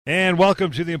And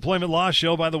welcome to the Employment Law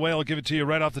Show. By the way, I'll give it to you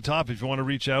right off the top. If you want to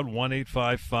reach out,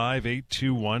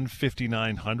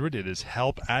 1-855-821-5900. It is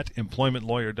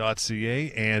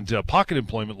help@employmentlawyer.ca and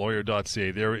pocketemploymentlawyer.ca.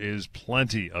 There is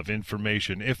plenty of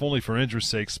information. If only for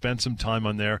interest's sake, spend some time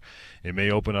on there. It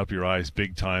may open up your eyes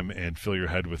big time and fill your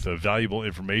head with valuable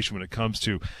information when it comes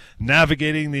to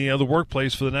navigating the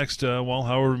workplace for the next,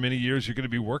 however many years you're going to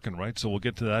be working, right? So we'll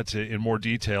get to that in more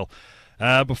detail.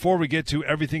 Before we get to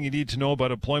everything you need to know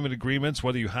about employment agreements,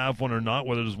 whether you have one or not,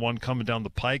 whether there's one coming down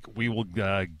the pike, we will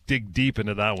dig deep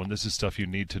into that one. This is stuff you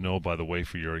need to know, by the way,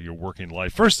 for your working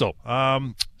life. First, though,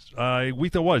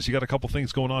 week that was, you got a couple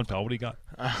things going on, pal. What do you got?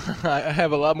 I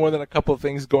have a lot more than a couple of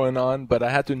things going on, but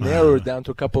I had to narrow it down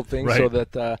to a couple of things Right. so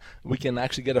that we can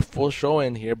actually get a full show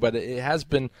in here. But it has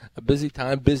been a busy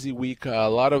time, busy week, a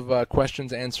lot of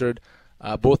questions answered.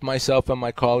 Both myself and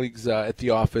my colleagues at the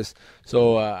office.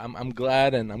 So I'm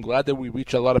glad, and I'm glad that we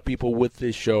reach a lot of people with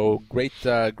this show. Great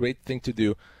thing to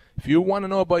do. If you want to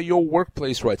know about your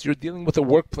workplace rights, you're dealing with a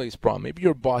workplace problem. Maybe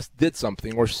your boss did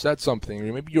something or said something,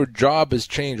 or maybe your job has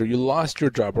changed, or you lost your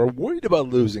job, or worried about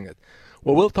losing it.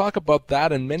 Well, we'll talk about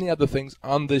that and many other things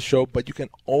on this show, but you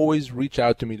can always reach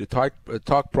out to me to talk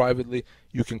privately.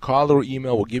 You can call or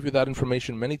email. We'll give you that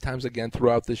information many times again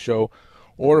throughout the show.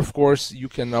 Or, of course, you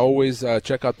can always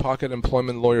check out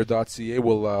pocketemploymentlawyer.ca.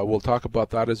 We'll talk about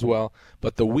that as well.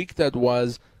 But the week that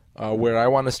was, where I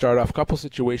want to start off, a couple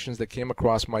situations that came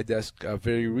across my desk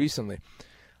very recently.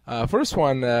 First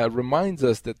one reminds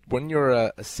us that when you're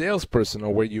a salesperson,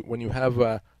 or when you have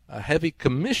a heavy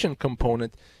commission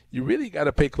component, you really got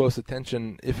to pay close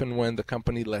attention if and when the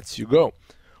company lets you go.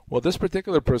 Well, this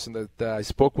particular person that I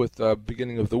spoke with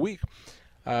beginning of the week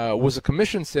was a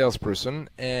commission salesperson,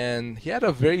 and he had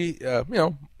a very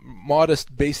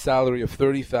modest base salary of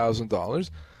 $30,000,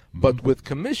 but with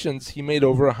commissions he made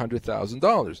over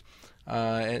 $100,000,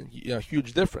 and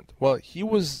huge difference. Well, he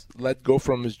was let go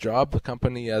from his job. The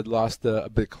company had lost a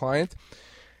big client,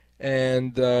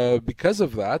 and because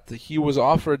of that, he was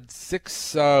offered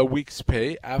 6 weeks'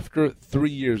 pay after 3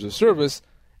 years of service,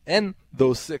 and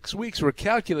those 6 weeks were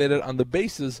calculated on the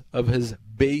basis of his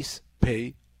base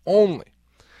pay only.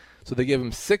 So they gave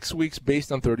him 6 weeks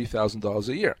based on $30,000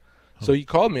 a year. So he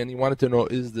called me and he wanted to know,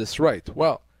 is this right?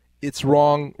 Well, it's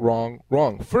wrong.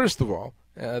 First of all,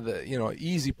 the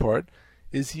easy part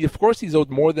is he's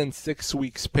owed more than 6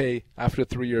 weeks pay after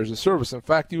 3 years of service. In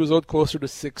fact, he was owed closer to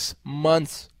 6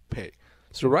 months pay.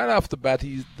 So right off the bat,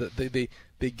 they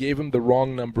gave him the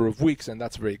wrong number of weeks, and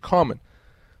that's very common.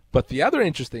 But the other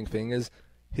interesting thing is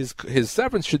his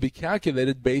severance should be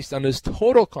calculated based on his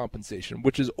total compensation,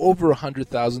 which is over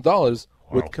 $100,000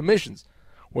 with commissions,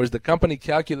 whereas the company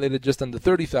calculated just under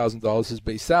 $30,000 his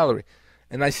base salary.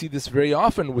 And I see this very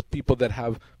often with people that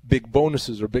have big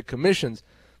bonuses or big commissions,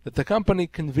 that the company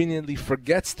conveniently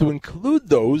forgets to include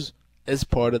those as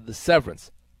part of the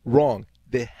severance. Wrong.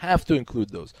 They have to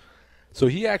include those. So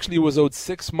he actually was owed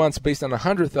 6 months based on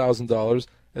 $100,000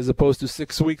 as opposed to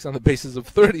 6 weeks on the basis of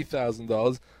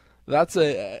 $30,000. That's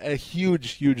a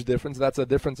huge difference. That's a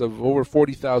difference of over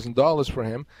 $40,000 for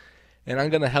him. And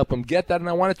I'm going to help him get that. And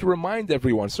I wanted to remind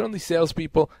everyone, certainly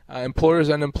salespeople, employers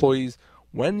and employees,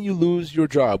 when you lose your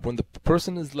job, when the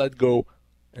person is let go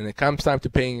and it comes time to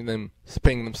paying them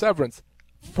severance,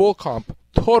 full comp,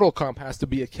 total comp has to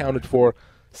be accounted for.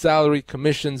 Salary,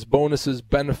 commissions, bonuses,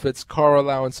 benefits, car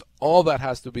allowance, all that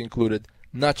has to be included,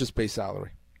 not just base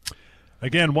salary.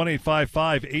 Again,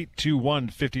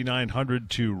 1-855-821-5900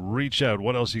 to reach out.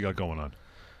 What else you got going on?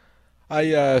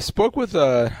 I spoke with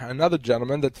another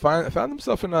gentleman that found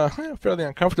himself in a fairly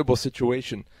uncomfortable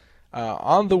situation.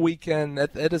 On the weekend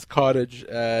at his cottage,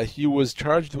 he was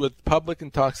charged with public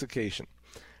intoxication.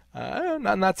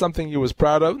 Not something he was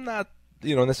proud of, not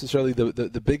necessarily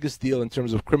the biggest deal in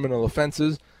terms of criminal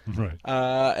offenses. Right.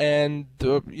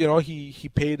 He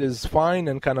paid his fine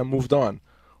and kind of moved on.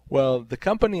 Well, the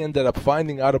company ended up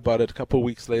finding out about it a couple of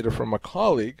weeks later from a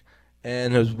colleague,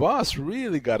 and his boss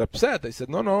really got upset. They said,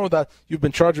 no, that you've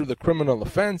been charged with a criminal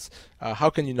offense. How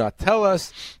can you not tell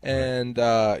us? And,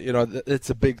 it's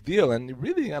a big deal. And he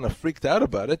really kind of freaked out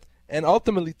about it and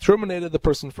ultimately terminated the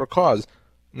person for cause.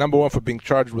 Number one, for being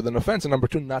charged with an offense, and number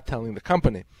two, not telling the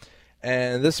company.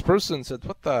 And this person said,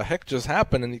 what the heck just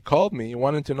happened? And he called me. He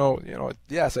wanted to know,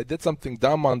 yes, I did something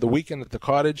dumb on the weekend at the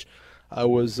cottage. I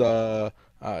was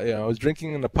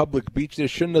drinking in a public beach there.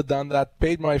 Shouldn't have done that.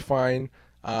 Paid my fine.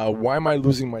 Why am I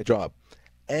losing my job?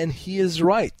 And he is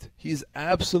right. He's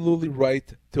absolutely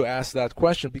right to ask that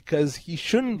question because he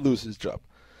shouldn't lose his job.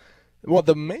 Well,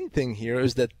 the main thing here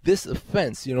is that this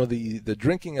offense, the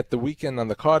drinking at the weekend on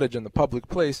the cottage in the public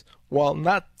place, while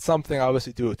not something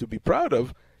obviously to be proud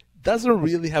of, doesn't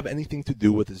really have anything to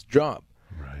do with his job.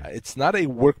 Right. It's not a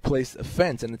workplace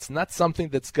offense, and it's not something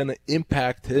that's going to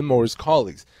impact him or his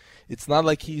colleagues. It's not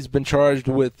like he's been charged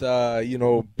with, being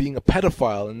a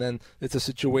pedophile, and then it's a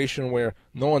situation where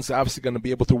no one's obviously going to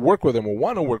be able to work with him or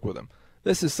want to work with him.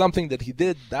 This is something that he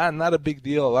did, not a big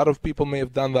deal. A lot of people may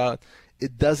have done that.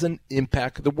 It doesn't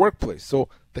impact the workplace. So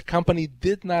the company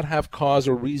did not have cause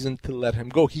or reason to let him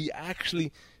go. He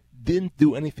actually didn't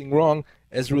do anything wrong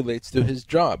as relates to his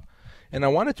job. And I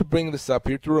wanted to bring this up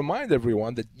here to remind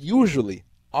everyone that usually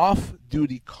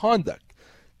off-duty conduct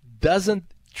doesn't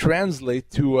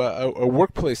translate to a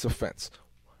workplace offense,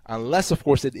 unless, of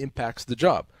course, it impacts the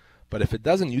job. But if it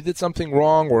doesn't, you did something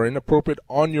wrong or inappropriate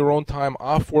on your own time,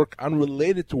 off work,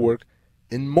 unrelated to work,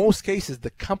 in most cases,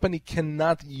 the company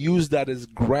cannot use that as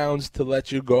grounds to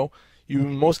let you go. You,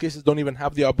 in most cases, don't even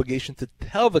have the obligation to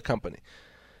tell the company.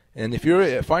 And if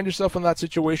you find yourself in that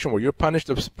situation where you're punished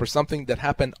for something that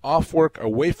happened off work,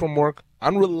 away from work,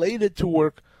 unrelated to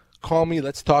work, call me.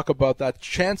 Let's talk about that.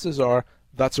 Chances are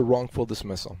that's a wrongful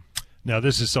dismissal. Now,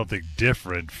 this is something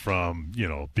different from,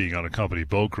 being on a company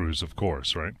boat cruise, of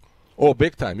course, right? Oh,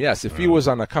 big time, yes. If he was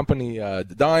on a company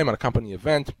dime, on a company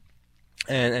event,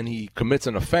 and he commits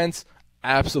an offense,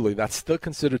 absolutely, that's still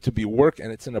considered to be work,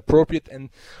 and it's inappropriate. And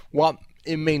while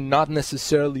it may not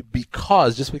necessarily be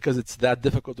cause, just because it's that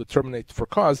difficult to terminate for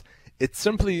cause, it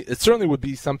certainly would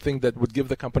be something that would give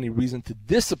the company reason to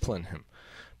discipline him.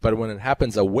 But when it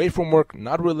happens away from work,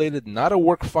 not related, not a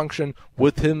work function,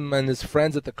 with him and his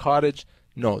friends at the cottage,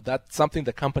 no, that's something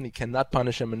the company cannot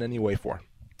punish him in any way for.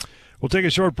 We'll take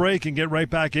a short break and get right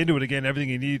back into it again. Everything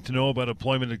you need to know about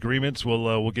employment agreements,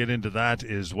 we'll get into that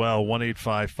as well.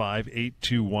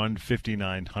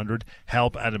 1-855-821-5900.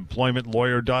 Help at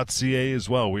employmentlawyer.ca as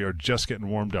well. We are just getting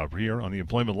warmed up here on the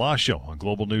Employment Law Show on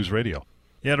Global News Radio.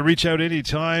 Yeah, to reach out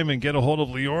anytime and get a hold of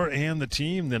Lior and the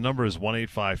team, the number is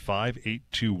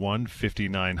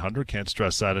 1-855-821-5900. Can't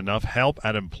stress that enough. Help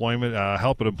at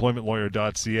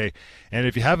employmentlawyer.ca. And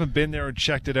if you haven't been there and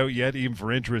checked it out yet, even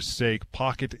for interest's sake,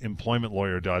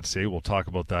 pocketemploymentlawyer.ca. We'll talk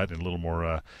about that in a little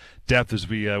more depth as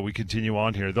we continue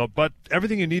on here. But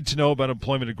everything you need to know about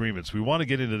employment agreements, we want to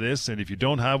get into this. And if you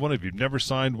don't have one, if you've never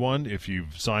signed one, if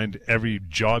you've signed every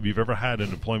job you've ever had an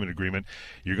employment agreement,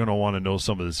 you're going to want to know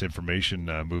some of this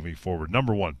information moving forward.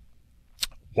 Number one,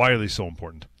 why are they so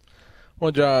important?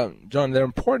 Well, John, they're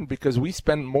important because we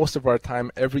spend most of our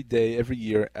time every day, every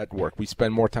year at work. We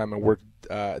spend more time at work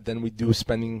than we do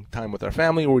spending time with our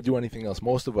family or do anything else.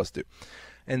 Most of us do.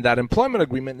 And that employment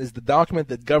agreement is the document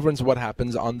that governs what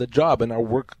happens on the job and our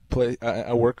work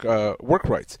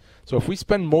rights. So if we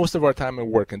spend most of our time at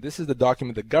work, and this is the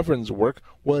document that governs work,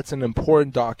 well, it's an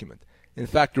important document. In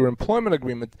fact, your employment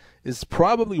agreement is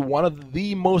probably one of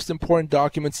the most important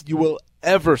documents you will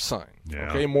ever sign.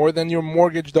 Yeah. Okay, more than your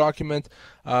mortgage document.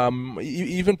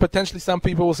 Even potentially some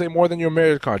people will say more than your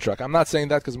marriage contract. I'm not saying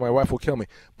that because my wife will kill me.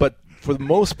 But for the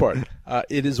most part,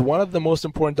 it is one of the most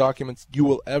important documents you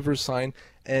will ever sign.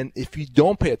 And if you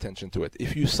don't pay attention to it,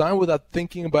 if you sign without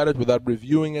thinking about it, without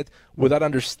reviewing it, without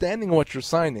understanding what you're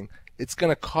signing, it's going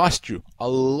to cost you a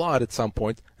lot at some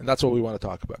point. And that's what we want to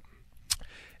talk about.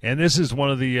 And this is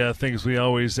one of the things we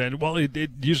always, and well, it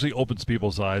usually opens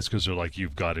people's eyes because they're like,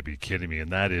 you've got to be kidding me.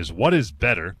 And that is, what is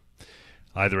better,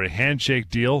 either a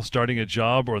handshake deal, starting a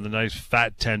job, or the nice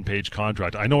fat 10-page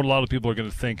contract? I know a lot of people are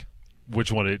going to think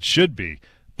which one it should be,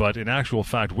 but in actual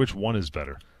fact, which one is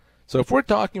better? So if we're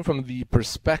talking from the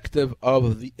perspective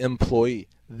of the employee,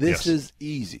 this is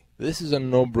easy. This is a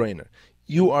no-brainer.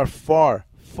 You are far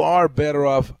better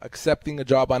off accepting a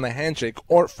job on a handshake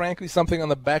or, frankly, something on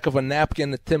the back of a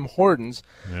napkin at Tim Hortons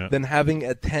than having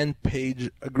a 10-page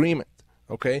agreement,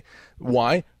 okay?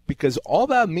 Why? Because all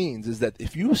that means is that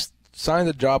if you sign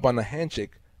the job on a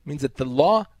handshake, it means that the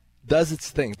law does its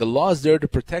thing. The law is there to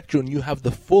protect you, and you have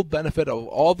the full benefit of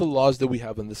all the laws that we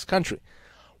have in this country.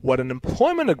 What an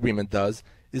employment agreement does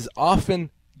is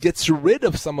often gets rid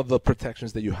of some of the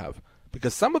protections that you have,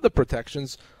 because some of the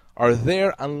protections are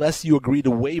there unless you agree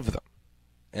to waive them.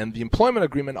 And the employment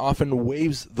agreement often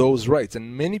waives those rights.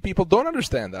 And many people don't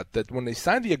understand that when they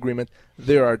sign the agreement,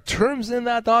 there are terms in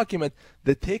that document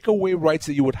that take away rights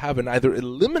that you would have and either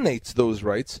eliminates those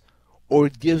rights or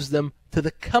it gives them to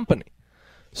the company.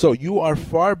 So you are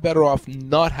far better off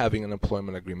not having an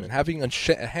employment agreement, having a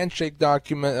handshake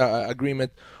document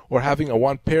agreement, or having a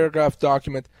one-paragraph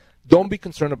document. Don't be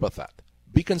concerned about that.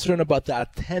 Be concerned about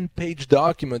that 10-page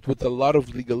document with a lot of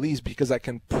legalese, because I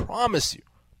can promise you,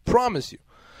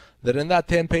 that in that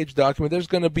 10-page document there's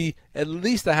going to be at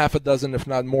least a half a dozen, if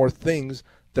not more, things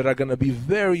that are going to be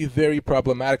very, very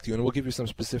problematic to you, and we'll give you some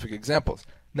specific examples.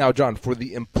 Now, John, for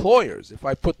the employers, if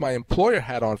I put my employer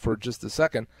hat on for just a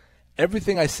second,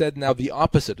 everything I said now, the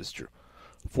opposite is true.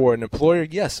 For an employer,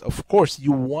 yes, of course,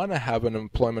 you want to have an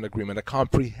employment agreement, a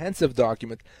comprehensive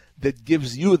document that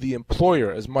gives you, the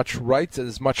employer, as much rights and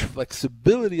as much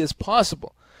flexibility as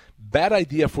possible. Bad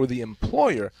idea for the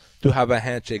employer to have a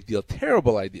handshake deal.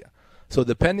 Terrible idea. So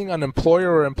depending on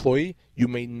employer or employee, you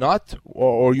may not,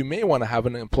 or you may want to have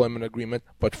an employment agreement.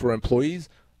 But for employees,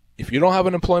 if you don't have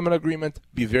an employment agreement,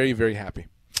 be very, very happy.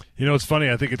 You know, it's funny.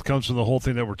 I think it comes from the whole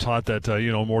thing that we're taught that,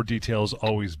 more detail is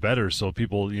always better. So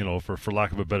people, for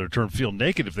lack of a better term, feel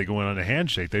naked if they go in on a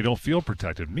handshake. They don't feel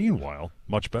protected. Meanwhile,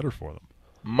 much better for them.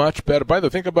 Much better. By the way,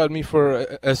 think about me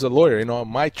as a lawyer.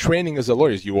 My training as a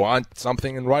lawyer is you want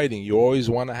something in writing. You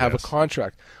always want to have a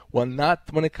contract. Well, not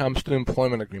when it comes to the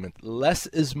employment agreement. Less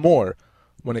is more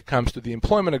when it comes to the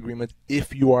employment agreement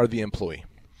if you are the employee.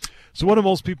 So what do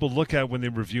most people look at when they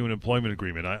review an employment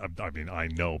agreement? I mean, I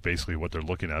know basically what they're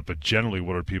looking at, but generally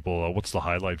what are people, what's the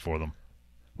highlight for them?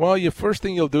 Well, your first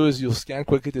thing you'll do is you'll scan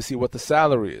quickly to see what the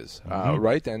salary is,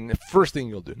 right? And the first thing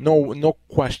you'll do, no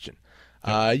question.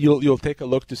 You'll take a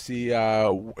look to see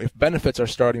if benefits are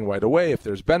starting right away. If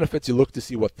there's benefits, you look to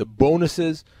see what the bonus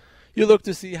is. You look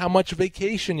to see how much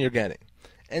vacation you're getting.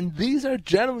 And these are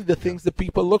generally the things that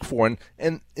people look for.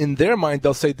 And in their mind,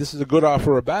 they'll say this is a good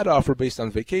offer or a bad offer based on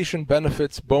vacation,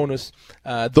 benefits, bonus,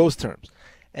 those terms.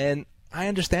 And I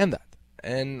understand that.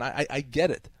 And I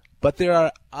get it. But there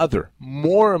are other,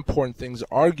 more important things,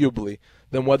 arguably,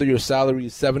 than whether your salary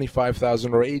is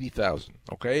 $75,000 or $80,000.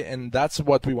 Okay? And that's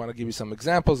what we want to give you some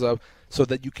examples of so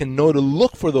that you can know to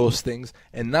look for those things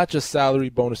and not just salary,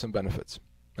 bonus, and benefits.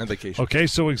 And vacation. Okay,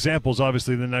 so examples,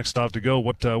 obviously the next stop to go.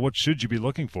 What should you be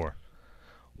looking for?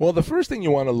 Well, the first thing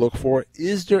you want to look for,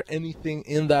 is there anything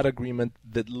in that agreement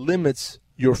that limits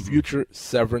your future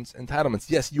severance entitlements?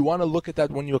 Yes, you want to look at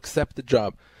that when you accept the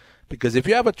job. Because if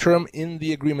you have a term in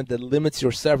the agreement that limits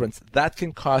your severance, that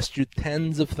can cost you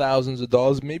tens of thousands of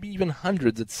dollars, maybe even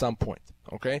hundreds at some point.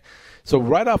 Okay? So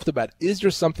right off the bat, is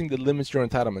there something that limits your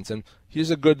entitlements? And here's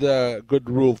a good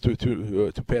rule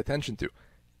to pay attention to.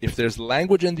 If there's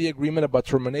language in the agreement about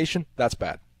termination, that's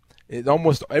bad. In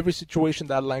almost every situation,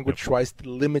 that language tries to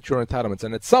limit your entitlements.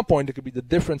 And at some point, it could be the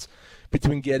difference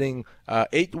between getting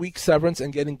 8 weeks severance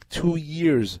and getting 2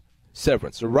 years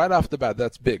severance. So right off the bat,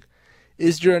 that's big.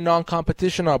 Is there a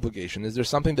non-competition obligation? Is there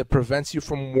something that prevents you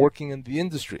from working in the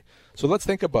industry? So let's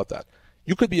think about that.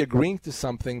 You could be agreeing to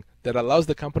something that allows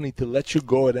the company to let you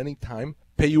go at any time,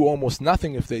 pay you almost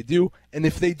nothing if they do, and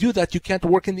if they do that, you can't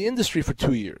work in the industry for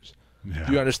 2 years. Yeah.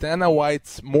 Do you understand now why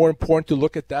it's more important to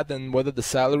look at that than whether the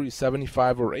salary is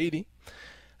 75 or 80?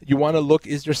 You want to look,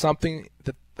 is there something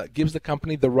that gives the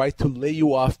company the right to lay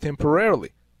you off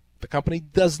temporarily? The company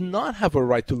does not have a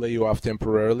right to lay you off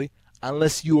temporarily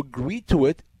unless you agree to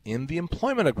it in the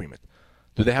employment agreement.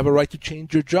 Do they have a right to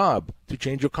change your job, to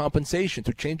change your compensation,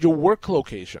 to change your work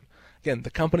location? Again,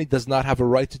 the company does not have a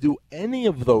right to do any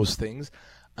of those things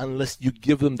unless you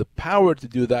give them the power to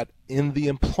do that in the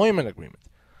employment agreement.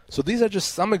 So these are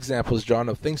just some examples, John,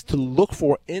 of things to look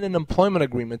for in an employment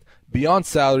agreement beyond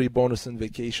salary, bonus, and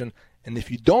vacation. And if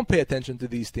you don't pay attention to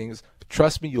these things,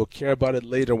 trust me, you'll care about it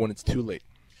later when it's too late.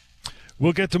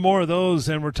 We'll get to more of those,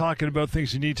 and we're talking about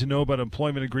things you need to know about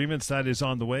employment agreements. That is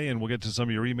on the way, and we'll get to some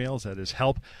of your emails. That is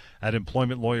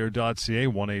help@employmentlawyer.ca.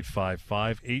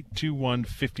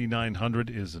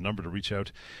 1-855-821-5900 is the number to reach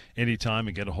out anytime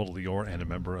and get a hold of Lior and a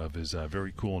member of his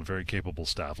very cool and very capable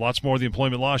staff. Lots more of the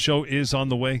Employment Law Show is on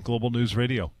the way. Global News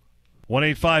Radio.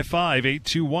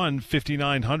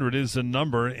 1-855-821-5900 is the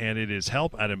number, and it is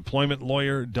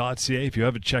help@employmentlawyer.ca. If you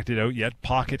haven't checked it out yet,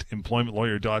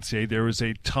 pocketemploymentlawyer.ca. There is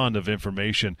a ton of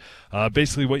information.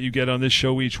 Basically what you get on this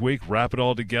show each week, wrap it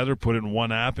all together, put it in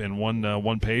one app and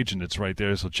one page, and it's right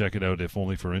there. So check it out, if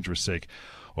only for interest's sake,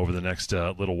 over the next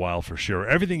little while for sure.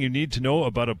 Everything you need to know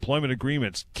about employment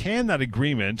agreements. Can that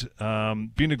agreement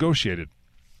be negotiated?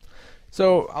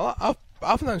 So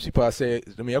oftentimes people say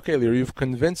to me, okay, Lior, you've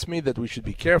convinced me that we should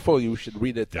be careful. You should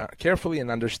read it carefully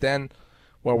and understand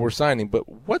what we're signing. But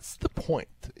what's the point?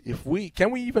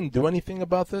 Can we even do anything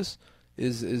about this?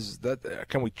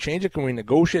 Can we change it? Can we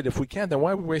negotiate? If we can't, then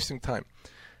why are we wasting time?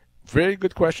 Very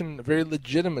good question. A very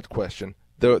legitimate question.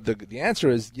 The answer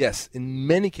is yes. In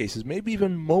many cases, maybe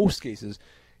even most cases,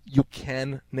 you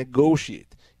can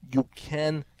negotiate. You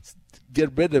can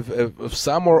get rid of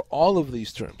some or all of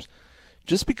these terms.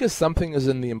 Just because something is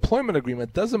in the employment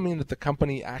agreement doesn't mean that the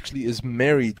company actually is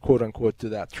married, quote unquote, to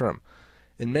that term.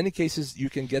 In many cases, you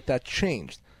can get that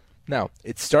changed. Now,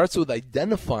 it starts with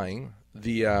identifying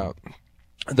the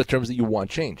terms that you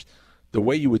want changed. the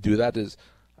way you would do that is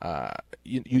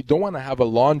you don't want to have a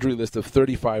laundry list of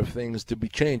 35 things to be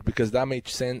changed, because that may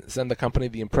send the company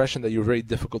the impression that you're very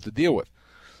difficult to deal with.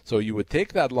 So you would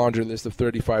take that laundry list of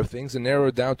 35 things and narrow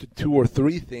it down to 2 or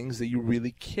 3 things that you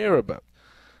really care about.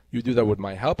 You do that with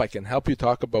my help. I can help you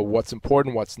talk about what's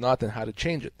important, what's not, and how to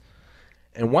change it.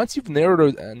 And once you've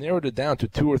narrowed it down to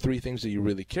 2 or 3 things that you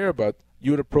really care about,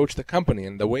 you would approach the company.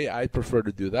 And the way I prefer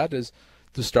to do that is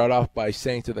to start off by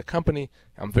saying to the company,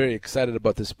 I'm very excited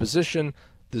about this position.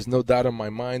 There's no doubt in my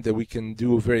mind that we can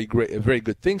do very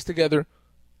good things together.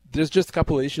 There's just a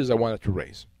couple of issues I wanted to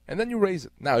raise. And then you raise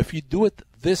it. Now, if you do it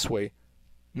this way,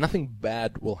 nothing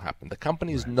bad will happen. The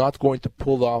company is not going to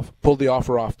pull the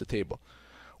offer off the table.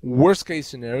 Worst case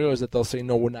scenario is that they'll say,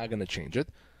 no, we're not going to change it.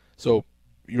 So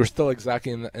you're still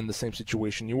exactly in the same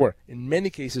situation you were. In many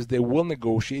cases, they will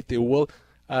negotiate, they will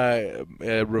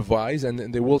revise,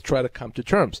 and they will try to come to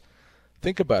terms.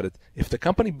 Think about it. If the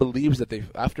company believes that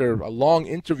after a long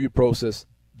interview process,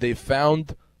 they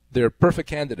found their perfect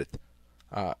candidate,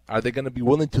 are they going to be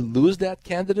willing to lose that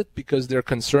candidate because they're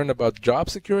concerned about job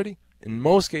security? In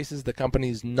most cases, the company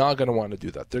is not going to want to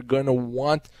do that. They're going to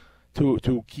want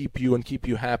to keep you and keep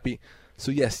you happy.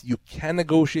 So yes, you can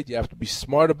negotiate. You have to be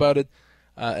smart about it.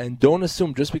 And don't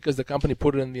assume just because the company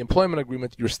put it in the employment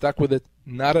agreement, you're stuck with it.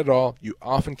 Not at all. You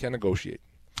often can negotiate.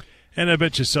 And I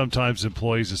bet you sometimes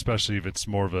employees, especially if it's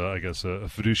more of a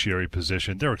fiduciary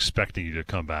position, they're expecting you to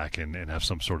come back and have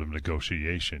some sort of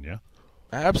negotiation, yeah?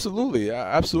 Absolutely.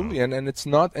 And it's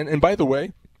not, and by the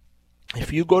way,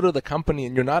 if you go to the company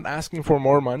and you're not asking for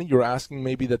more money, you're asking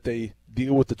maybe that they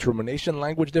deal with the termination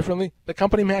language differently, the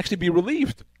company may actually be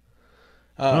relieved.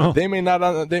 They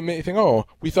may think, oh,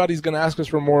 we thought he's going to ask us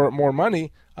for more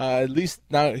money. At least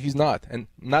now he's not. And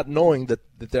not knowing that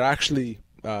they're actually,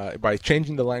 by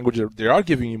changing the language, they are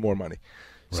giving you more money.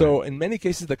 Right. So in many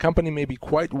cases, the company may be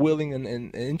quite willing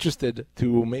and interested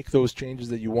to make those changes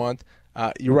that you want.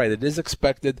 You're right. It is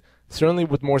expected, certainly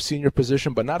with more senior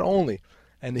position, but not only.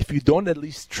 And if you don't at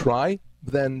least try,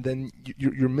 then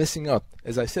you're missing out.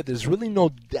 As I said, there's really no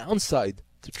downside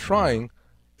to trying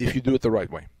if you do it the right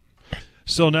way.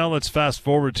 So now let's fast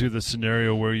forward to the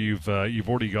scenario where you've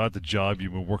already got the job,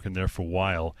 you've been working there for a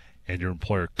while, and your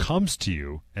employer comes to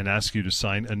you and asks you to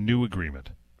sign a new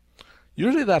agreement.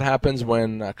 Usually that happens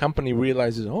when a company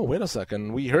realizes, oh, wait a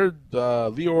second, we heard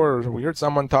Lior, we heard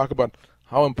someone talk about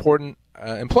how important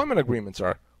employment agreements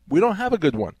are. We don't have a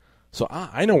good one. So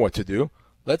I know what to do.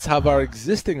 Let's have our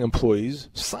existing employees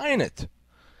sign it.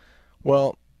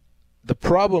 Well, the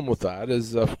problem with that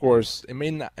is, of course, it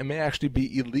may actually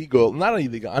be illegal, not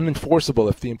illegal, unenforceable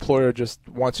if the employer just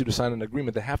wants you to sign an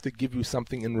agreement. They have to give you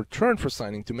something in return for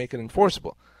signing to make it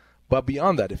enforceable. But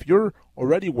beyond that, if you're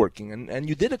already working and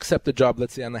you did accept a job,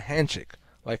 let's say on a handshake,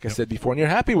 like I said before, and you're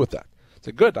happy with that.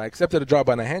 So good, I accepted a job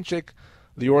on a handshake.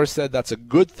 Lior said that's a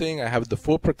good thing. I have the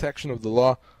full protection of the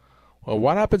law. Well,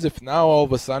 what happens if now all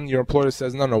of a sudden your employer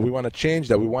says, no, we want to change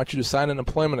that. We want you to sign an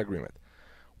employment agreement.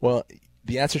 Well,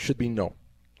 the answer should be no.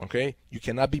 Okay? You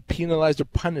cannot be penalized or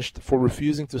punished for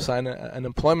refusing to sign an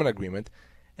employment agreement.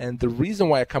 And the reason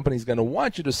why a company is going to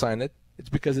want you to sign it, it's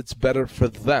because it's better for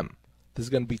them. There's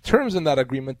going to be terms in that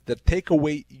agreement that take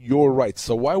away your rights.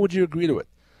 So why would you agree to it?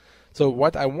 So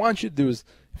what I want you to do is,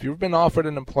 if you've been offered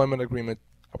an employment agreement,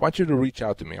 I want you to reach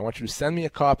out to me. I want you to send me a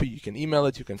copy. You can email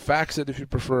it. You can fax it if you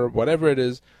prefer, whatever it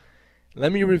is.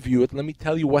 Let me review it. Let me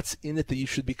tell you what's in it that you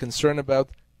should be concerned about.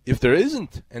 If there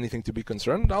isn't anything to be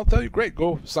concerned, I'll tell you, great,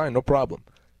 go sign, no problem.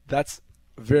 That's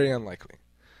very unlikely.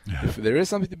 Yeah. If there is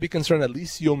something to be concerned, at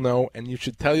least you'll know, and you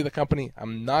should tell the company,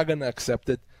 I'm not going to accept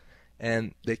it.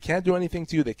 And they can't do anything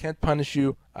to you. They can't punish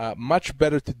you. Much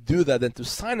better to do that than to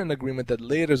sign an agreement that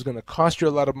later is going to cost you a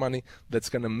lot of money, that's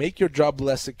going to make your job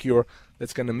less secure,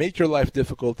 that's going to make your life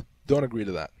difficult. Don't agree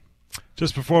to that.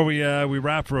 Just before we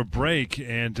wrap for a break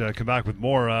and come back with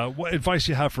more, what advice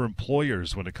do you have for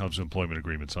employers when it comes to employment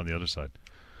agreements on the other side?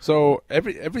 So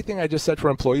everything I just said for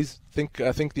employees, think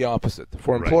the opposite.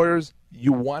 For employers,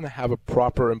 you want to have a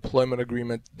proper employment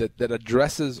agreement that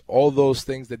addresses all those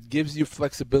things, that gives you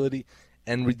flexibility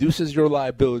and reduces your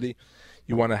liability.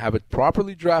 You want to have it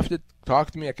properly drafted.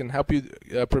 Talk to me. I can help you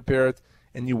prepare it.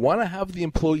 And you want to have the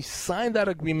employee sign that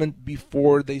agreement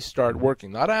before they start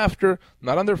working. Not after,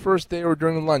 not on their first day or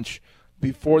during lunch,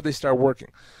 before they start working.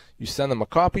 You send them a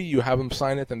copy, you have them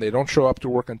sign it, and they don't show up to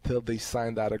work until they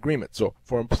sign that agreement. So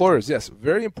for employers, yes,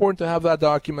 very important to have that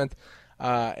document.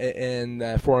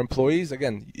 And for employees,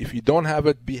 again, if you don't have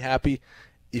it, be happy.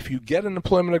 If you get an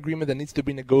employment agreement that needs to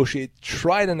be negotiated,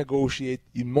 try to negotiate.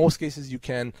 In most cases, you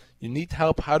can. You need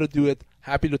help how to do it.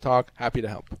 Happy to talk, happy to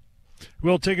help.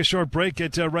 We'll take a short break,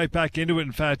 get right back into it.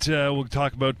 In fact, we'll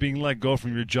talk about being let go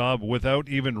from your job without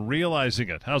even realizing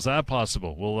it. How's that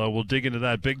possible? We'll dig into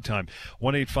that big time.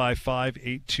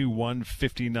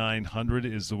 1-855-821-5900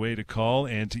 is the way to call,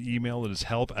 and to email. It is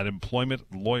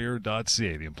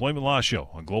help@employmentlawyer.ca. The Employment Law Show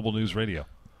on Global News Radio.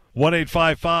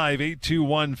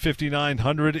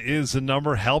 1-855-821-5900 is the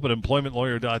number,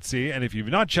 help@employmentlawyer.ca. And if you've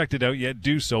not checked it out yet,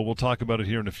 do so. We'll talk about it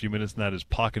here in a few minutes, and that is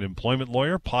Pocket Employment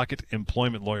Lawyer.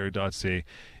 PocketEmploymentLawyer.ca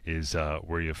is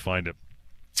where you find it.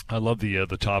 I love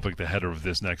the topic, the header of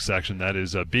this next section. That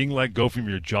is being let go from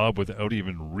your job without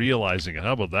even realizing it.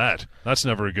 How about that? That's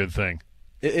never a good thing.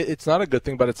 It's not a good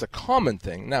thing, but it's a common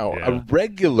thing. Now, Yeah. a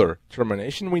regular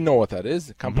termination, we know what that is.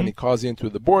 The company calls you into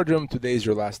the boardroom. Today's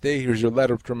your last day. Here's your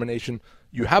letter of termination.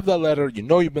 You have that letter. You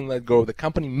know you've been let go. The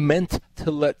company meant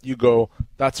to let you go.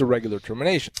 That's a regular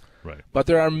termination. Right. But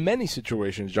there are many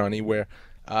situations, Johnny, where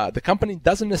the company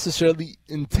doesn't necessarily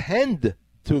intend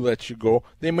to let you go.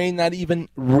 They may not even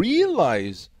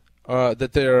realize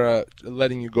that they're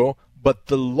letting you go, but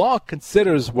the law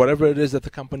considers whatever it is that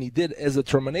the company did as a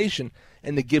termination,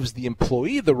 and it gives the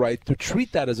employee the right to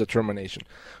treat that as a termination.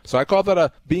 So I call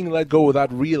that being let go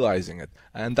without realizing it.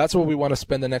 And that's what we want to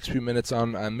spend the next few minutes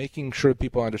on, making sure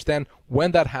people understand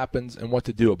when that happens and what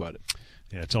to do about it.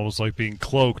 Yeah, it's almost like being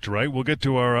cloaked, right? We'll get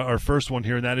to our first one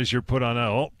here, and that is you're put on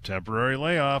a temporary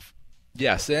layoff.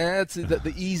 Yes, and it's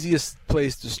the easiest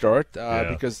place to start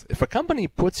because if a company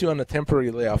puts you on a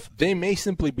temporary layoff, they may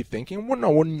simply be thinking, well, no,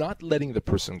 we're not letting the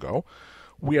person go.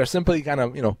 We are simply kind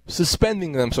of,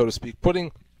 suspending them, so to speak,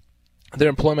 putting their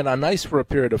employment on ice for a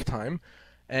period of time,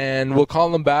 and we'll call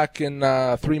them back in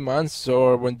 3 months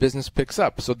or when business picks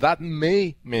up. So that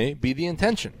may be the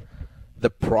intention. The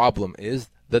problem is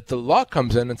that the law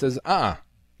comes in and says,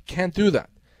 can't do that.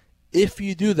 If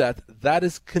you do that, that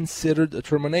is considered a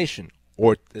termination.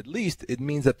 Or at least it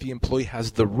means that the employee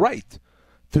has the right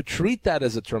to treat that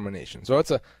as a termination. So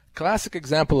it's a classic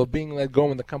example of being let go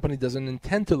when the company doesn't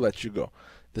intend to let you go.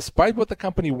 Despite what the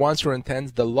company wants or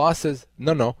intends, the law says,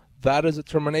 no, that is a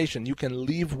termination. You can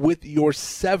leave with your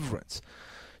severance.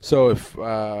 So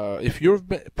if you've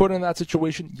been put in that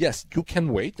situation, yes, you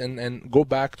can wait and go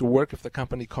back to work if the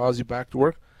company calls you back to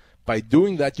work. By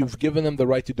doing that, you've given them the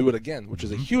right to do it again, which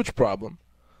is a huge problem.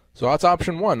 So that's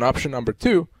option one. Option number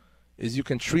two is you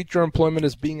can treat your employment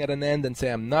as being at an end and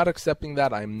say, I'm not accepting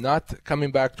that. I'm not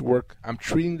coming back to work. I'm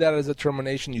treating that as a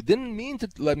termination. You didn't mean to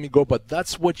let me go, but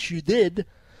that's what you did.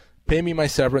 Pay me my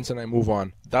severance and I move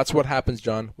on. That's what happens,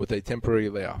 John, with a temporary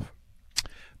layoff.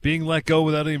 Being let go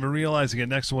without even realizing it.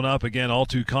 Next one up, again, all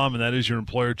too common. That is your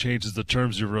employer changes the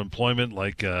terms of your employment,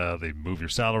 like they move your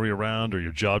salary around or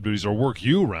your job duties, or work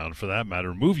you around for that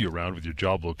matter, move you around with your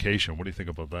job location. What do you think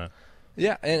about that?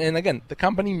 Yeah, and again, the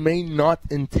company may not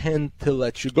intend to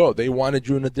let you go. They wanted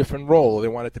you in a different role. Or they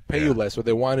wanted to pay you less, or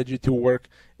they wanted you to work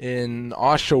in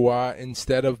Oshawa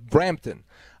instead of Brampton.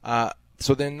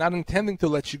 So they're not intending to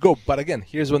let you go. But again,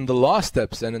 here's when the law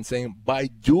steps in and saying, by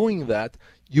doing that,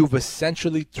 you've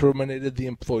essentially terminated the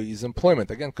employee's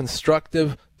employment. Again,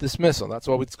 constructive dismissal. That's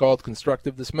what it's called,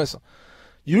 constructive dismissal.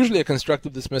 Usually a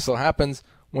constructive dismissal happens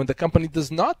when the company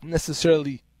does not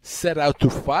necessarily set out to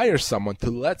fire someone, to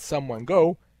let someone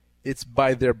go. It's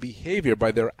by their behavior,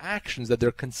 by their actions that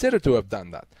they're considered to have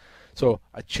done that. So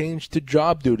a change to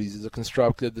job duties is a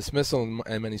constructive dismissal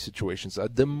in many situations. A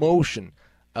demotion,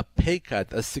 a pay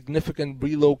cut, a significant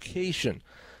relocation.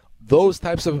 Those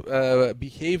types of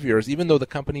behaviors, even though the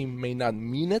company may not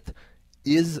mean it,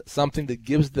 is something that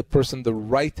gives the person the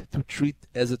right to treat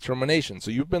as a termination.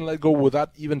 So you've been let go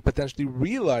without even potentially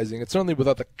realizing it, certainly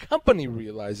without the company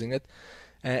realizing it.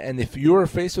 And if you're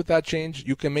faced with that change,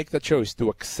 you can make the choice to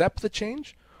accept the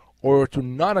change or to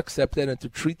not accept it and to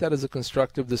treat that as a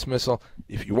constructive dismissal.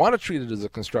 If you want to treat it as a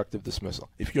constructive dismissal,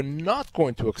 if you're not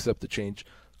going to accept the change,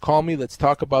 call me. Let's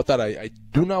talk about that. I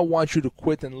do not want you to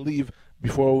quit and leave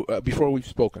before we've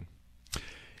spoken.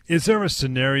 Is there a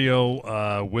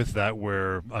scenario with that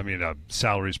where,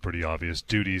 salary is pretty obvious,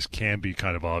 duties can be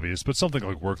kind of obvious, but something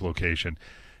like work location,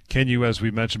 can you, as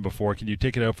we mentioned before, can you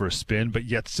take it out for a spin but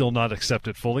yet still not accept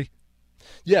it fully?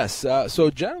 Yes. So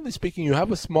generally speaking, you have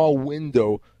a small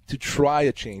window to try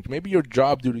a change. Maybe your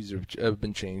job duties have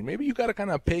been changed. Maybe you got a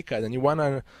kind of pay cut and you want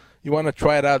to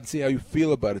try it out and see how you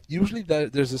feel about it. Usually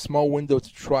there's a small window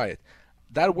to try it.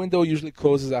 That window usually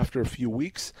closes after a few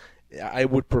weeks. I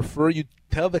would prefer you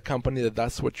tell the company that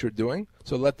that's what you're doing.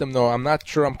 So let them know, I'm not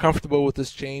sure I'm comfortable with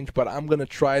this change, but I'm going to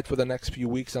try it for the next few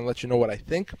weeks and let you know what I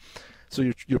think. So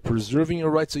you're preserving your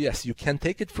rights. So yes, you can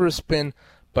take it for a spin,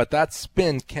 but that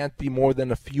spin can't be more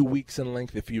than a few weeks in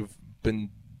length if you've been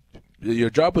your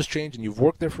job was changed and you've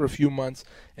worked there for a few months,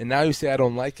 and now you say, I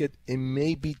don't like it, it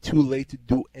may be too late to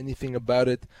do anything about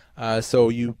it. So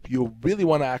you really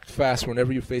want to act fast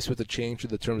whenever you're faced with a change to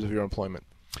the terms of your employment.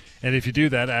 And if you do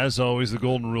that, as always, the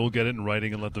golden rule, get it in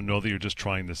writing and let them know that you're just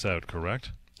trying this out,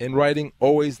 correct? In writing,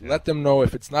 always let them know.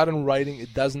 If it's not in writing,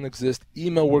 it doesn't exist.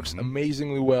 Email works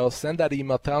amazingly well. Send that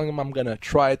email telling them I'm going to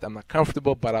try it. I'm not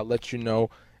comfortable, but I'll let you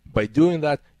know. By doing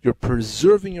that, you're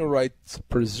preserving your rights,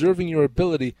 preserving your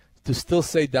ability to still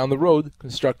say down the road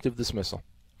constructive dismissal.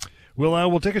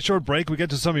 We'll take a short break. We get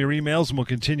to some of your emails, and we'll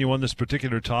continue on this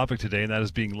particular topic today, and that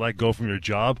is being let go from your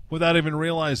job without even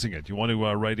realizing it. You want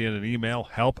to write in an email,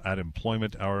 help at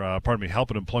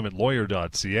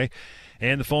employmentlawyer.ca,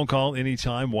 and the phone call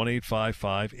anytime,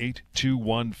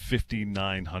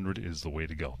 1-855-821-5900 is the way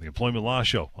to go. The Employment Law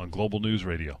Show on Global News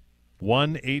Radio.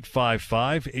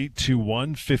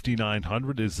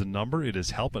 1-855-821-5900 is the number. It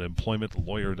is help at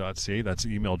employmentlawyer.ca. That's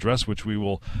the email address, which we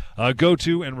will go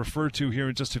to and refer to here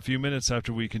in just a few minutes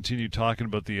after we continue talking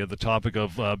about the topic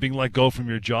of being let go from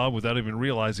your job without even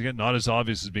realizing it. Not as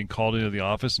obvious as being called into the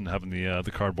office and having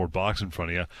the cardboard box in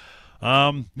front of you.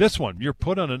 This one, you're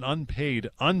put on an unpaid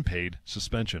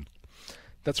suspension.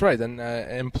 That's right. And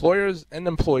employers and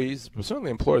employees,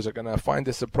 certainly employers, are going to find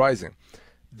this surprising.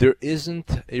 There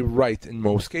isn't a right in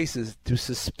most cases to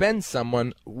suspend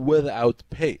someone without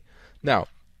pay. Now,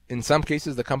 in some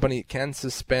cases, the company can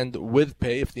suspend with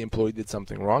pay if the employee did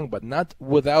something wrong, but not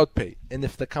without pay. And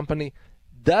if the company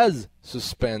does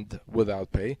suspend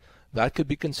without pay, that could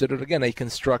be considered, again, a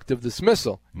constructive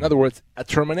dismissal. In other words, a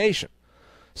termination.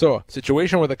 So a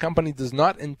situation where the company does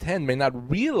not intend, may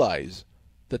not realize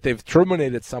that they've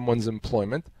terminated someone's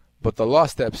employment, but the law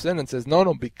steps in and says,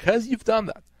 no, because you've done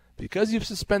that, because you've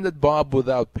suspended Bob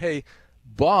without pay,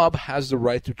 Bob has the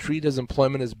right to treat his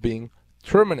employment as being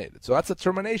terminated. So that's a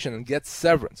termination and gets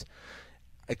severance.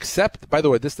 Except, by the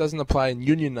way, this doesn't apply in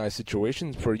unionized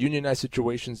situations. For unionized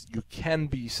situations, you can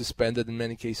be suspended in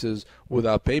many cases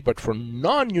without pay, but for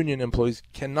non-union employees,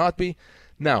 cannot be.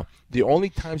 Now, the only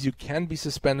times you can be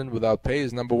suspended without pay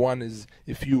is, number one, is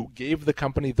if you gave the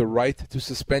company the right to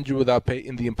suspend you without pay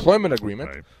in the employment agreement.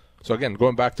 Right. So again,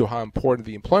 going back to how important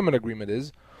the employment agreement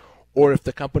is, or if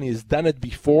the company has done it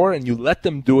before and you let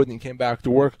them do it and came back to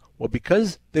work, well,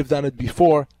 because they've done it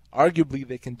before, arguably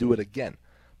they can do it again.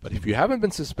 But if you haven't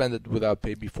been suspended without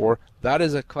pay before, that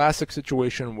is a classic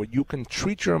situation where you can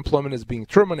treat your employment as being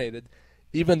terminated,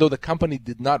 even though the company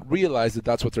did not realize that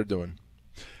that's what they're doing.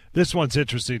 This one's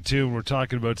interesting, too. We're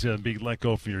talking about being let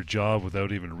go from your job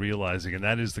without even realizing, and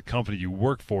that is the company you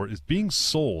work for is being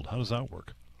sold. How does that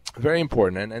work? Very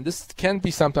important, and this can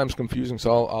be sometimes confusing,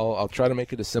 so I'll try to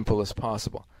make it as simple as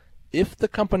possible. If the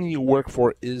company you work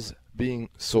for is being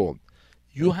sold,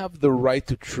 you have the right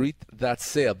to treat that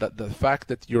sale, that the fact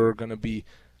that you're going to be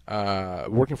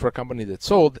working for a company that's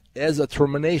sold, as a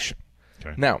termination.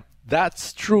 Okay. Now,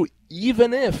 that's true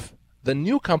even if the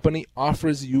new company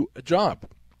offers you a job.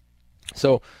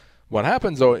 So what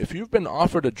happens, though, if you've been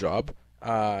offered a job,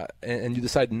 and you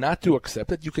decide not to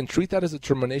accept it, you can treat that as a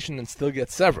termination and still get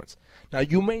severance. Now,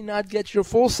 you may not get your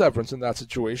full severance in that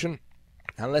situation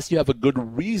unless you have a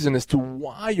good reason as to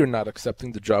why you're not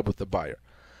accepting the job with the buyer.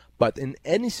 But in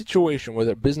any situation where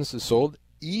the business is sold,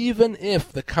 even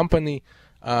if the company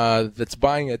that's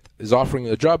buying it is offering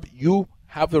you a job, you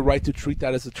have the right to treat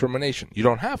that as a termination. You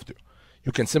don't have to.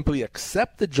 You can simply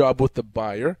accept the job with the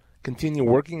buyer, continue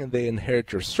working, and they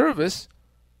inherit your service.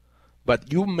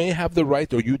 But you may have the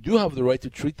right, or you do have the right, to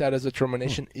treat that as a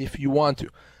termination if you want to.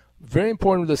 Very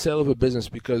important with the sale of a business,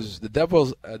 because the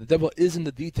devil is in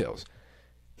the details.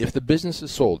 If the business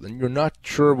is sold and you're not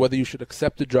sure whether you should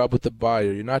accept the job with the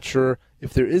buyer, you're not sure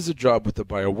if there is a job with the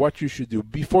buyer, what you should do,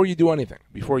 before you do anything,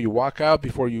 before you walk out,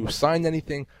 before you sign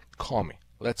anything, call me.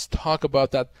 Let's talk about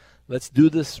that. Let's do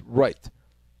this right.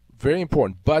 Very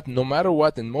important. But no matter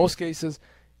what, in most cases,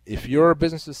 if your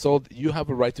business is sold, you have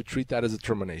a right to treat that as a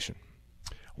termination.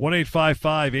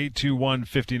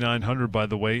 1-855-821-5900, by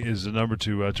the way, is the number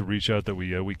to reach out that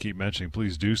we keep mentioning.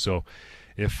 Please do so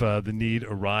if the need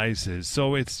arises.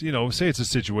 So it's, say it's a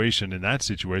situation, in that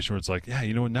situation where it's like,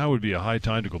 now would be a high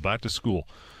time to go back to school.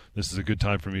 This is a good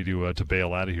time for me to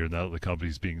bail out of here now that the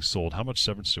company's being sold. How much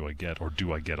severance do I get? Or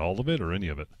do I get all of it or any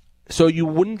of it? So you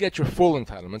wouldn't get your full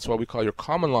entitlements, what we call your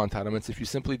common law entitlements, if you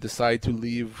simply decide to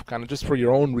leave kind of just for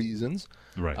your own reasons.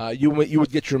 Right. You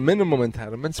would get your minimum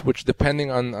entitlements, which,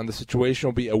 depending on the situation,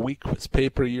 will be a week's pay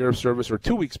per year of service or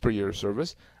 2 weeks per year of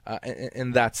service,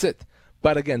 and that's it.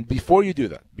 But again, before you do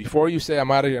that, before you say,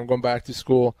 I'm out of here, I'm going back to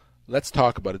school, let's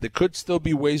talk about it. There could still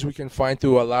be ways we can find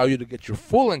to allow you to get your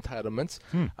full entitlements,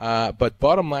 but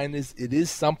bottom line is it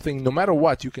is something, no matter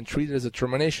what, you can treat it as a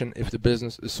termination if the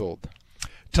business is sold.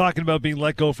 Talking about being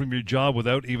let go from your job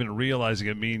without even realizing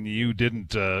it, mean you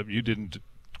didn't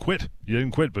quit. You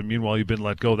didn't quit, but meanwhile you've been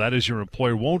let go. That is, your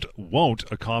employer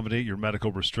won't accommodate your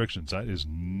medical restrictions. That is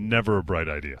never a bright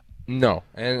idea. No,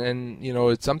 and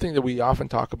it's something that we often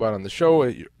talk about on the show,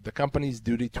 the company's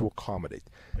duty to accommodate.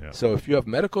 Yeah. So if you have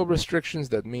medical restrictions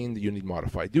that mean that you need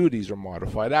modified duties or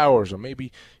modified hours, or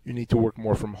maybe you need to work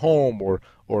more from home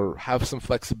or have some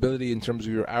flexibility in terms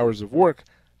of your hours of work,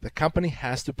 the company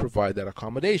has to provide that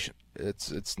accommodation.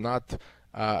 It's not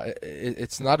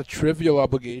a trivial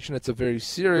obligation. It's a very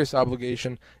serious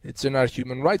obligation. It's in our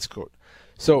human rights code.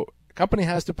 So the company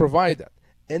has to provide that.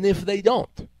 And if they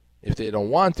don't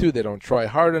want to, they don't try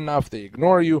hard enough, they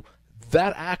ignore you,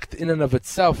 that act in and of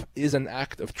itself is an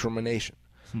act of termination.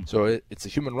 So it's a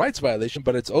human rights violation,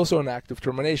 but it's also an act of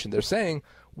termination. They're saying,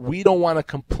 we don't want to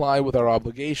comply with our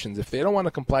obligations. If they don't want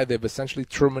to comply, they've essentially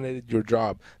terminated your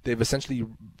job. They've essentially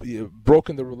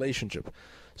broken the relationship.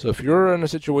 So if you're in a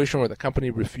situation where the company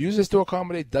refuses to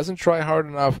accommodate, doesn't try hard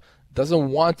enough,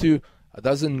 doesn't want to,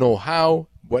 doesn't know how,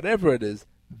 whatever it is,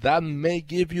 that may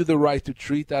give you the right to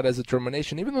treat that as a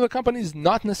termination, even though the company is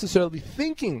not necessarily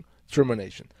thinking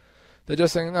termination. They're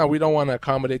just saying, no, we don't want to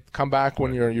accommodate, come back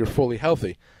when you're fully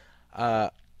healthy.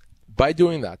 By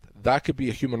doing that, that could be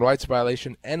a human rights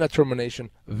violation and a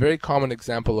termination, a very common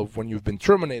example of when you've been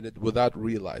terminated without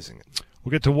realizing it.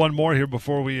 We'll get to one more here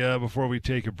before we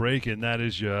take a break, and that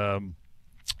is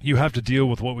you have to deal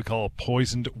with what we call a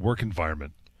poisoned work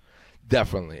environment.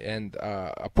 Definitely. And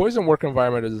a poisoned work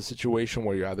environment is a situation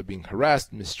where you're either being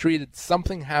harassed, mistreated,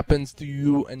 something happens to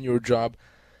you and your job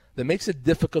that makes it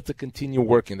difficult to continue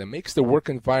working, that makes the work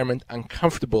environment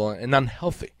uncomfortable and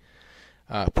unhealthy.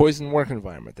 Poisoned work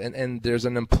environment. And there's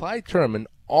an implied term in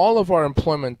all of our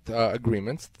employment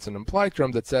agreements. It's an implied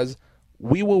term that says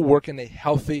we will work in a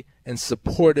healthy and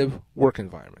supportive work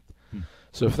environment.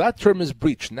 So if that term is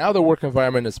breached, now the work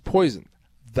environment is poisoned,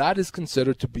 that is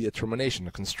considered to be a termination,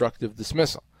 a constructive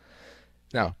dismissal.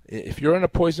 Now, if you're in a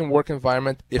poisoned work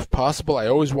environment, if possible, I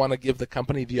always want to give the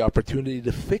company the opportunity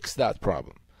to fix that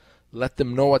problem. Let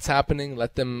them know what's happening,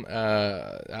 let them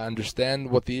understand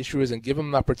what the issue is, and give them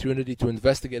an opportunity to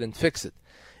investigate and fix it.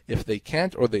 If they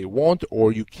can't or they won't,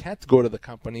 or you can't go to the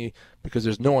company because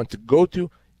there's no one to go to,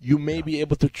 you may be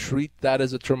able to treat that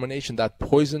as a termination. That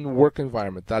poisoned work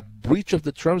environment, that breach of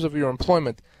the terms of your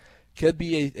employment could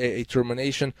be a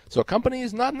termination. So a company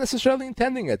is not necessarily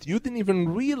intending it. You didn't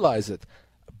even realize it.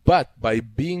 But by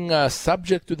being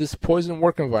subject to this poison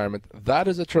work environment, that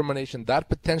is a termination. That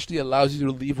potentially allows you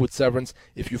to leave with severance.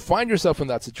 If you find yourself in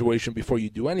that situation, before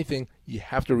you do anything, you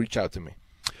have to reach out to me.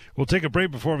 We'll take a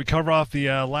break before we cover off the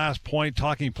last point,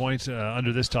 talking points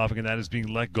under this topic, and that is being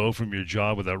let go from your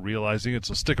job without realizing it.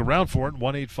 So stick around for it.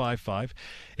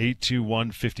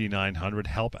 1-855-821-5900.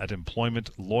 Help at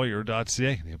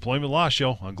employmentlawyer.ca. The Employment Law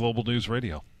Show on Global News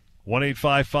Radio.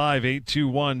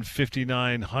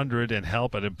 1-855-821-5900 and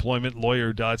help at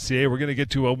employmentlawyer.ca. We're going to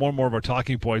get to one more of our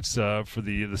talking points for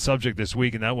the subject this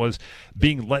week, and that was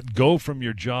being let go from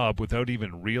your job without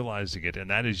even realizing it, and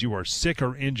that is you are sick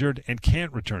or injured and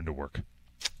can't return to work.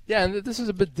 Yeah, and this is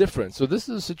a bit different. So this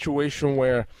is a situation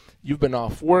where you've been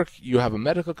off work, you have a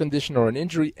medical condition or an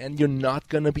injury, and you're not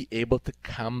going to be able to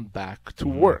come back to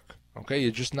work. Okay,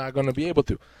 you're just not going to be able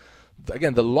to.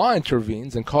 Again, the law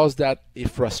intervenes and calls that a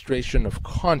frustration of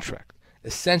contract.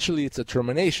 Essentially, it's a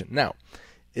termination. Now,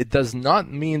 it does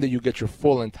not mean that you get your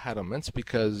full entitlements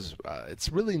because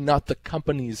it's really not the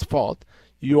company's fault.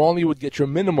 You only would get your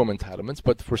minimum entitlements,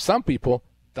 but for some people,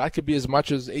 that could be as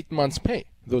much as 8 months' pay,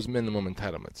 those minimum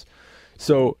entitlements.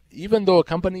 So even though a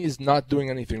company is not doing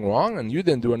anything wrong and you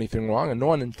didn't do anything wrong and no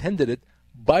one intended it,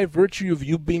 by virtue of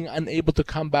you being unable to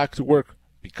come back to work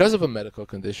because of a medical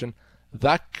condition,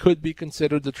 that could be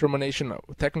considered the termination.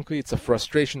 Technically, it's a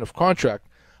frustration of contract,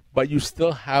 but you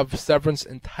still have severance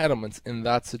entitlements in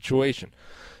that situation.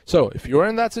 So if you're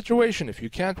in that situation, if you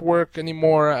can't work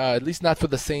anymore, at least not for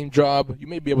the same job, you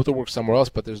may be able to work somewhere else,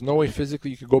 but there's no way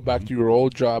physically you could go back to your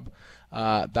old job.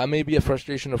 That may be a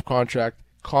frustration of contract.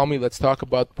 Call me. Let's talk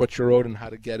about what you're owed and how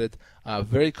to get it.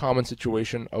 Very common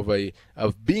situation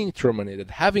of being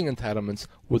terminated, having entitlements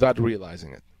without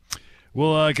realizing it.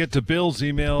 We'll get to Bill's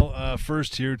email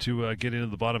first here to get into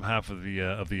the bottom half of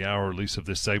the hour, at least of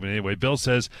this segment. Anyway, Bill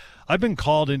says, I've been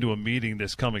called into a meeting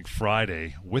this coming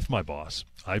Friday with my boss.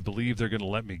 I believe they're going to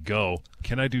let me go.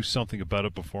 Can I do something about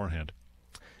it beforehand?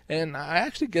 And I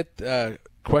actually get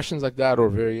questions like that or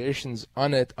variations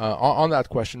on it on that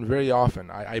question very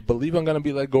often. I believe I'm going to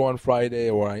be let go on Friday,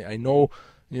 or I know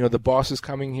the boss is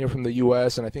coming here from the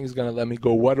U.S. and I think he's going to let me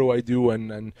go. What do I do?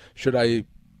 And should I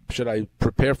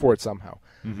prepare for it somehow?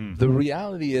 Mm-hmm. The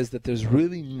reality is that there's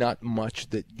really not much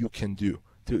that you can do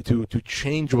to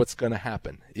change what's going to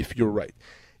happen if you're right.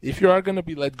 If you are going to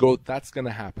be let go, that's going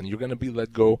to happen. You're going to be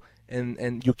let go,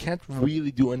 and you can't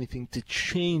really do anything to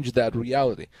change that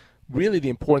reality. Really, the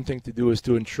important thing to do is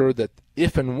to ensure that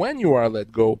if and when you are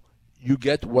let go, you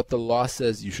get what the law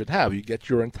says you should have. You get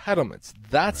your entitlements.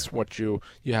 That's what you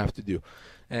have to do.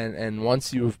 And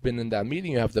once you've been in that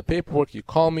meeting, you have the paperwork, you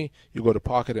call me, you go to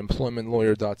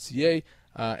pocketemploymentlawyer.ca,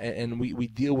 and we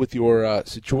deal with your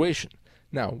situation.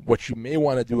 Now, what you may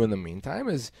want to do in the meantime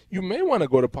is you may want to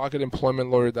go to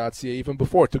pocketemploymentlawyer.ca even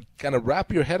before to kind of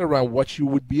wrap your head around what you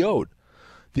would be owed.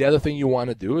 The other thing you want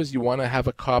to do is you want to have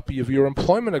a copy of your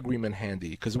employment agreement handy,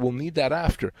 because we'll need that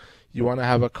after. You want to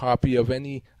have a copy of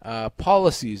any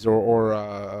policies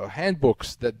or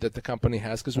handbooks that the company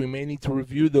has, because we may need to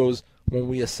review those when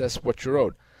we assess what you're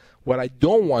owed. What I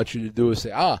don't want you to do is say,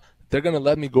 they're going to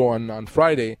let me go on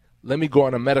Friday, let me go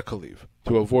on a medical leave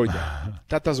to avoid that.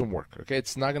 That doesn't work, okay?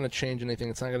 It's not going to change anything.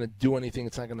 It's not going to do anything.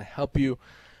 It's not going to help you.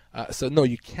 So, no,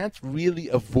 you can't really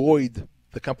avoid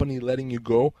the company letting you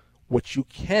go. What you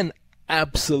can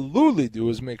absolutely do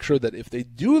is make sure that if they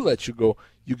do let you go,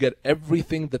 you get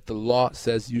everything that the law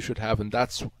says you should have, and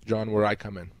that's, John, where I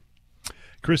come in.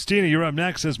 Christina, you're up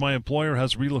next. Says, my employer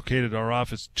has relocated our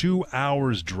office 2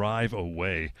 hours drive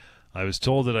away. I was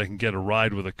told that I can get a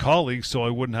ride with a colleague so I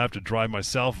wouldn't have to drive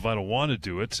myself if I don't want to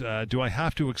do it. Do I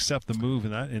have to accept the move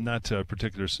in that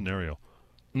particular scenario?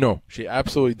 No, she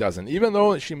absolutely doesn't. Even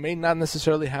though she may not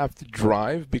necessarily have to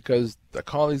drive because the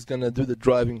colleague's going to do the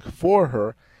driving for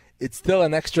her, it's still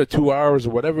an extra 2 hours or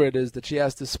whatever it is that she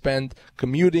has to spend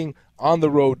commuting on the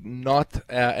road, not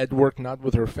at work, not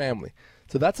with her family.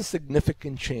 So that's a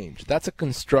significant change. That's a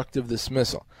constructive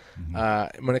dismissal.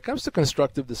 Mm-hmm. When it comes to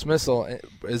constructive dismissal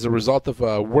as a result of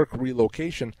a work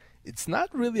relocation, it's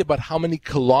not really about how many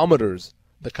kilometers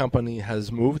the company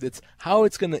has moved. It's how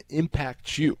it's going to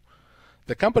impact you.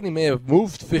 The company may have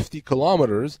moved 50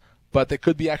 kilometers, but they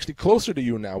could be actually closer to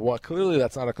you now. Well, clearly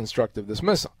that's not a constructive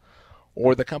dismissal.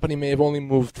 Or the company may have only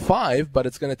moved 5, but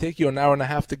it's going to take you an hour and a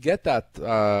half to get that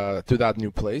to that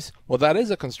new place. Well, that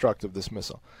is a constructive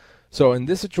dismissal. So in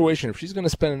this situation, if she's going to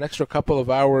spend an extra couple of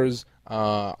hours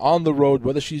on the road,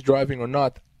 whether she's driving or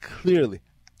not, clearly,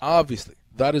 obviously,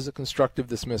 that is a constructive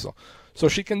dismissal. So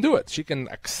she can do it. She can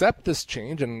accept this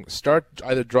change and start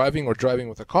either driving or driving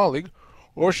with a colleague,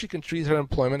 or she can treat her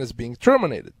employment as being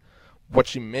terminated. What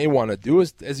she may want to do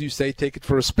is, as you say, take it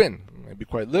for a spin, maybe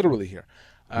quite literally here,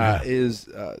 is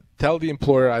tell the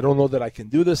employer, I don't know that I can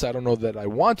do this, I don't know that I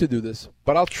want to do this,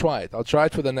 but I'll try it. I'll try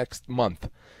it for the next month,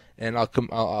 and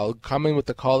I'll come in with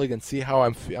the colleague and see how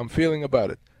I'm feeling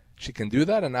about it. She can do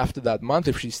that, and after that month,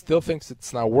 if she still thinks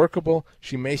it's not workable,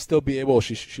 she may still be able,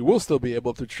 she will still be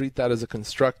able to treat that as a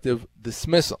constructive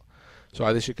dismissal. So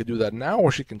either she could do that now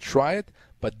or she can try it,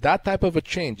 but that type of a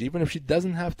change, even if she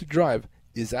doesn't have to drive,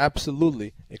 is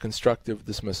absolutely a constructive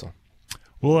dismissal.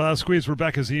 We'll squeeze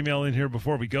Rebecca's email in here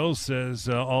before we go. Says,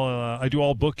 I do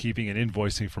all bookkeeping and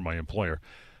invoicing for my employer.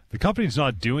 The company's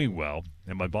not doing well,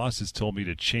 and my boss has told me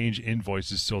to change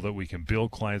invoices so that we can bill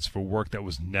clients for work that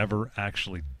was never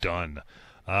actually done.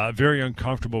 Very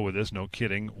uncomfortable with this, no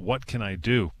kidding. What can I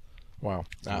do? Wow.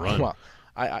 Run. Well,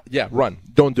 run.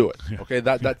 Don't do it. Okay,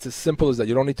 that's as simple as that.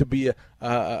 You don't need to be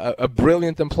a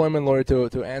brilliant employment lawyer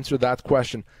to answer that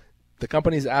question. The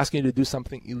company is asking you to do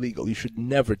something illegal. You should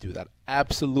never do that.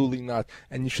 Absolutely not.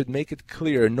 And you should make it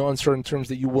clear in no uncertain terms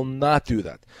that you will not do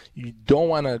that. You don't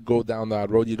want to go down that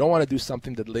road. You don't want to do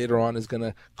something that later on is going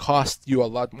to cost you a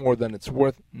lot more than it's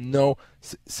worth. No.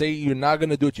 Say you're not going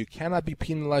to do it. You cannot be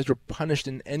penalized or punished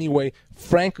in any way.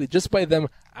 Frankly, just by them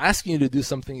asking you to do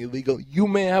something illegal, you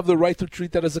may have the right to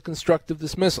treat that as a constructive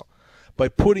dismissal by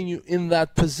putting you in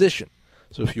that position.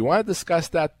 So if you want to discuss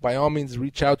that, by all means,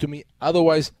 reach out to me.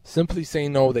 Otherwise, simply say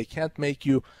no. They can't make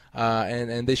you,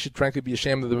 and they should frankly be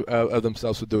ashamed of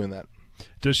themselves for doing that.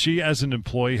 Does she, as an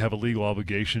employee, have a legal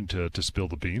obligation to spill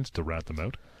the beans, to rat them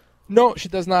out? No, she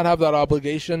does not have that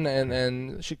obligation,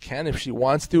 and she can if she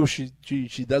wants to.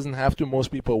 She doesn't have to.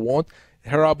 Most people won't.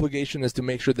 Her obligation is to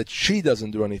make sure that she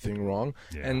doesn't do anything wrong,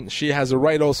 and she has a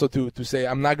right also to say,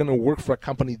 I'm not going to work for a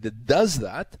company that does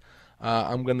that.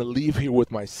 I'm going to leave here with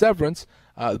my severance,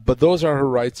 but those are her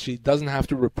rights. She doesn't have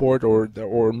to report, or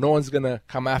no one's going to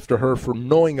come after her for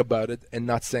knowing about it and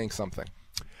not saying something.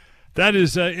 That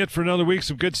is it for another week.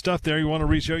 Some good stuff there. You want to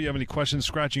reach out, you have any questions,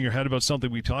 scratching your head about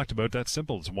something we talked about, that's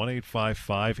simple. It's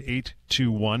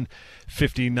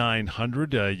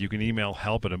 1-855-821-5900. You can email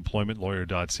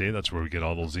help@employmentlawyer.ca. That's where we get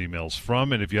all those emails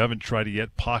from. And if you haven't tried it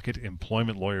yet,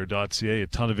 pocketemploymentlawyer.ca. A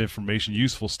ton of information,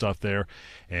 useful stuff there.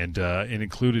 And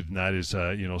included in that is,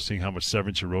 seeing how much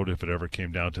severance you wrote if it ever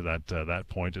came down to that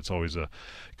point. It's always a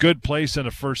good place and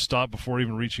a first stop before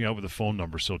even reaching out with a phone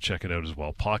number. So check it out as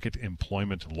well.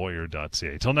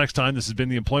 Pocketemploymentlawyer.ca. Till next time, this has been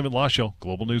the Employment Law Show,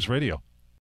 Global News Radio.